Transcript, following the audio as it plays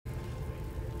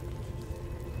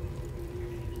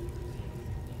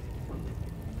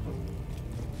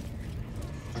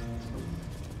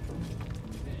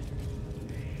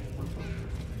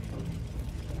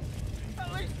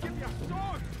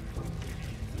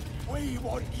We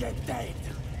want you dead,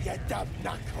 you dumb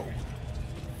knuckle.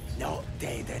 Not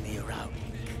dead and heroic.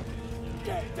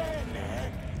 Get down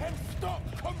there and stop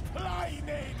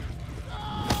complaining!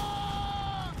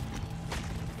 Ah!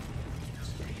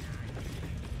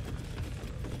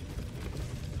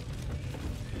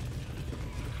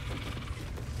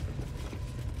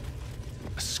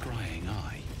 A scrying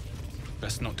eye.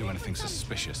 Best not do anything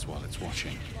suspicious while it's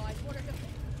watching.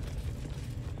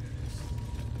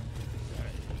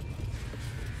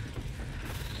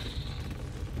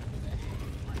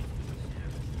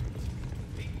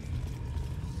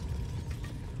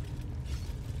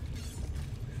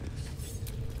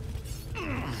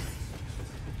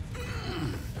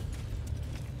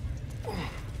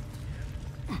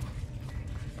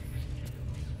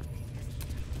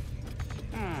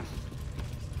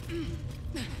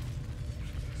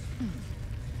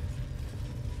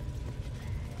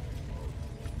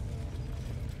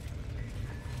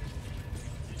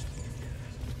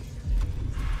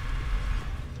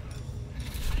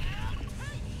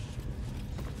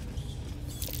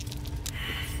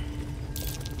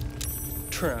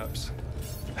 Traps.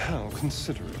 How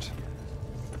considerate.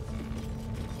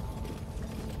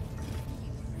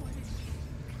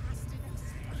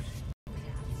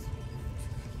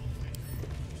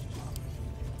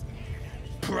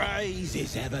 Praise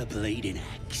his ever-bleeding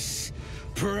axe.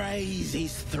 Praise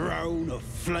his throne of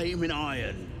flaming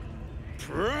iron.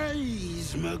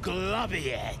 Praise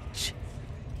Maglobiet.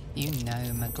 You know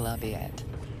Maglobiet,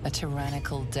 a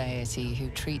tyrannical deity who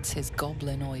treats his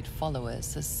goblinoid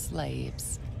followers as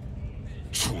slaves.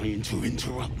 Trying to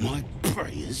interrupt my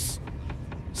prayers?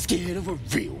 Scared of a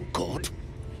real god?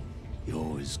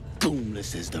 You're as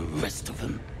goonless as the rest of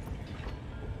them.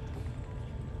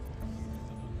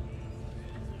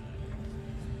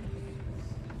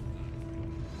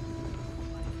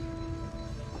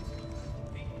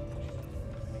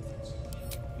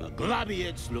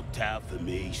 Maglobiet's looked out for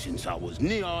me since I was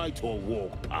knee-high to a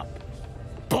walk pup.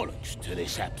 Bollocks to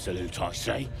this absolute, I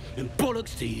say, and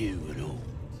bollocks to you and all.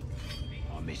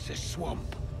 I miss the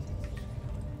swamp.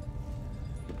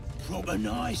 Proper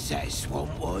nice that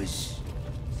swamp was.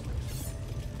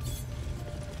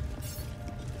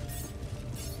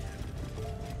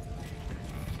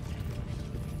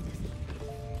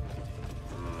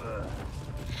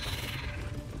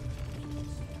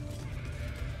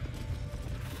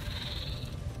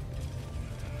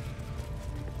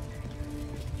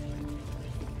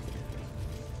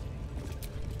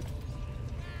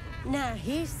 Now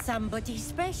here's somebody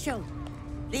special.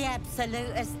 The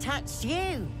Absolute has touched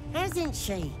you, hasn't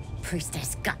she?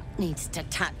 Priestess Gut needs to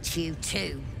touch you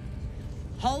too.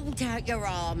 Hold out your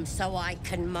arm so I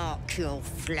can mark your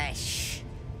flesh.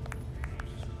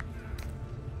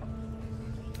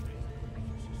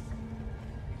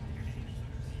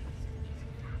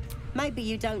 Maybe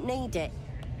you don't need it.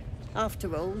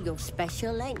 After all, you're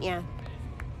special, ain't you?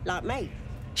 Like me.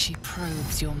 She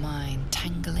probes your mind,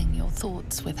 tangling your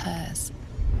thoughts with hers.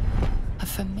 A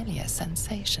familiar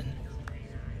sensation.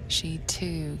 She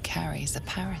too carries a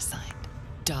parasite.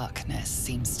 Darkness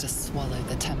seems to swallow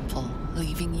the temple,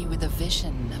 leaving you with a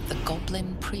vision of the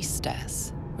goblin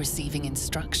priestess receiving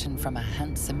instruction from a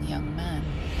handsome young man,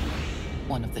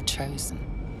 one of the chosen.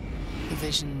 The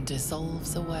vision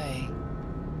dissolves away.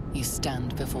 You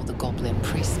stand before the goblin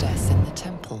priestess in the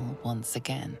temple once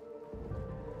again.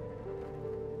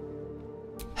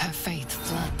 Her faith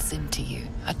floods into you,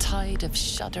 a tide of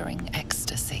shuddering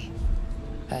ecstasy.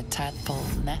 Her tadpole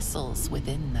nestles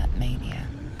within that mania,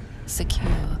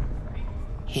 secure,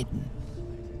 hidden.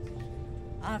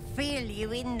 I feel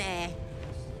you in there,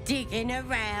 digging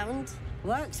around.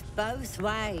 Works both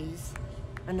ways.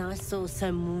 And I saw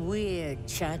some weird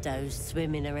shadows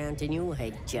swimming around in your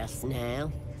head just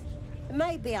now.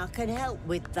 Maybe I can help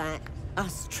with that.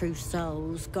 Us true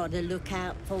souls gotta look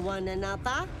out for one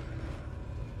another.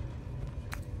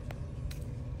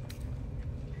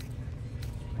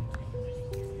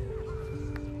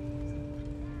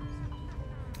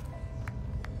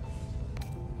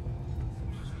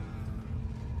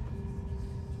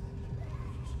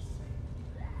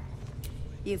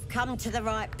 You've come to the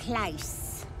right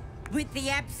place. With the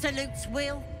Absolute's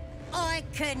will, I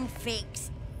can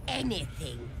fix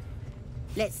anything.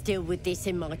 Let's deal with this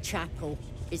in my chapel.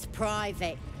 It's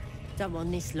private. Don't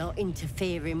want this lot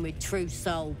interfering with true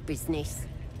soul business.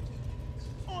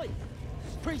 Oi!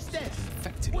 Priestess!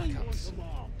 Infected like us.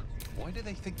 Why do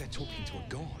they think they're talking to a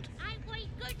god? Ain't we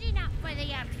good enough for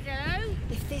the Absolute?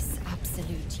 If this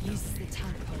Absolute uses the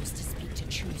tadpoles to speak to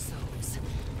true souls,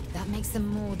 that makes them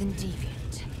more than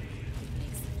deviant. It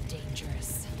makes them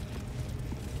dangerous.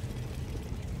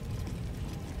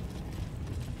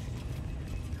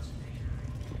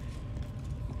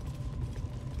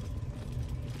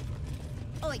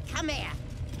 Oi, come here.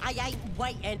 I ain't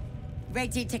waiting.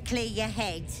 Ready to clear your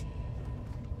head?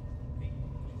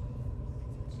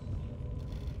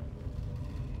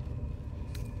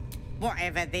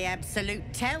 Whatever the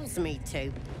Absolute tells me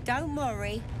to. Don't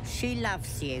worry, she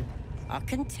loves you. I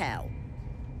can tell.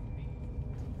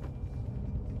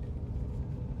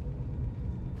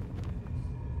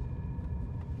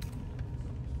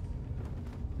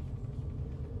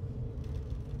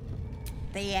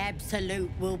 The Absolute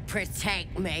will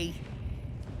protect me.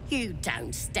 You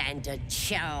don't stand a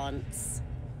chance.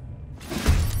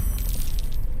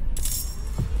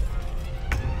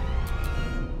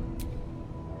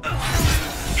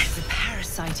 There's a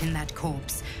parasite in that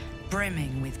corpse,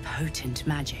 brimming with potent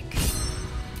magic.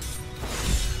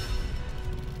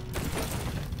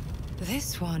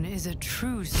 This one is a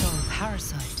true soul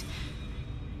parasite.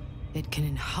 It can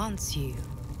enhance you.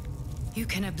 You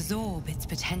can absorb its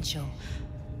potential.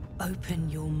 Open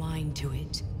your mind to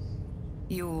it.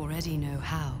 You already know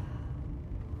how.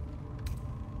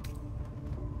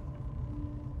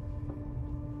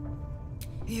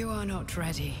 You are not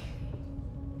ready.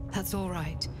 That's all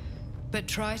right. But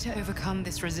try to overcome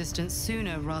this resistance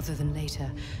sooner rather than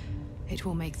later. It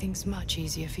will make things much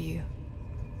easier for you.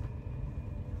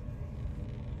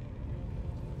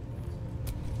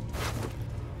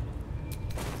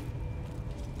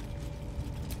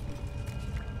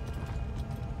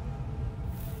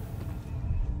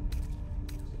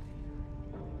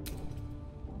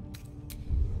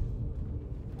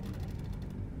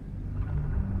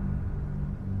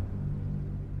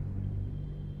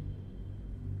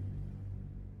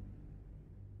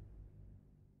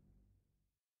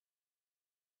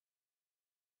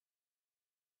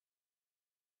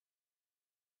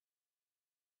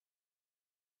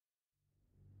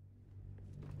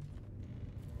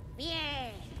 Yeah,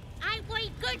 ain't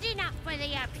we good enough for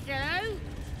the Absolute?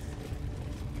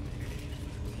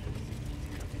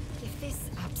 If this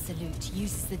Absolute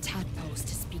uses the tadpoles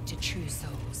to speak to true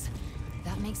souls,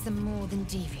 that makes them more than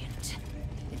deviant.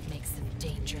 It makes them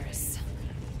dangerous.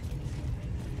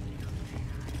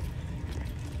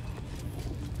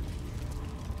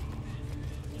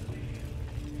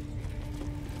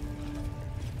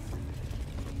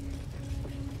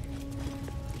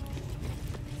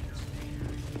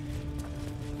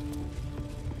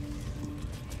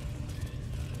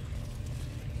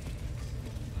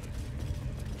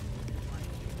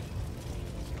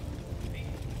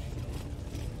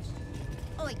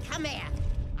 Oi, come here.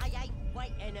 I ain't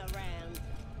waiting around.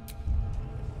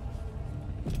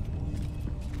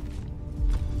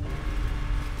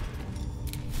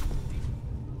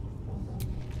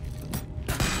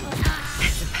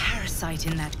 There's a parasite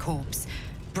in that corpse,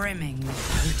 brimming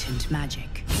with potent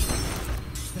magic.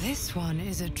 This one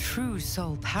is a true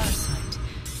soul parasite.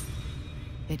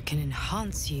 It can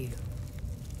enhance you.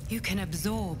 You can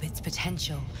absorb its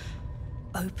potential.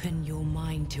 Open your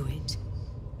mind to it.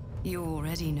 You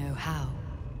already know how.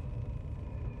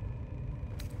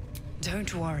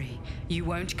 Don't worry, you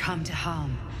won't come to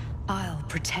harm. I'll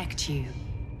protect you.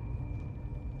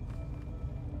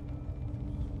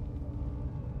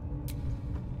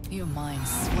 Your mind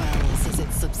swells as it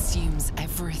subsumes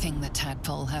everything the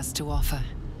tadpole has to offer.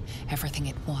 Everything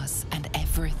it was and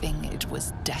everything it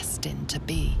was destined to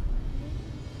be.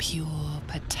 Pure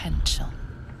potential.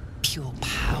 Pure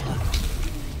power.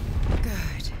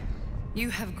 Good. You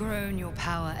have grown your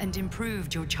power and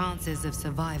improved your chances of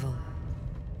survival.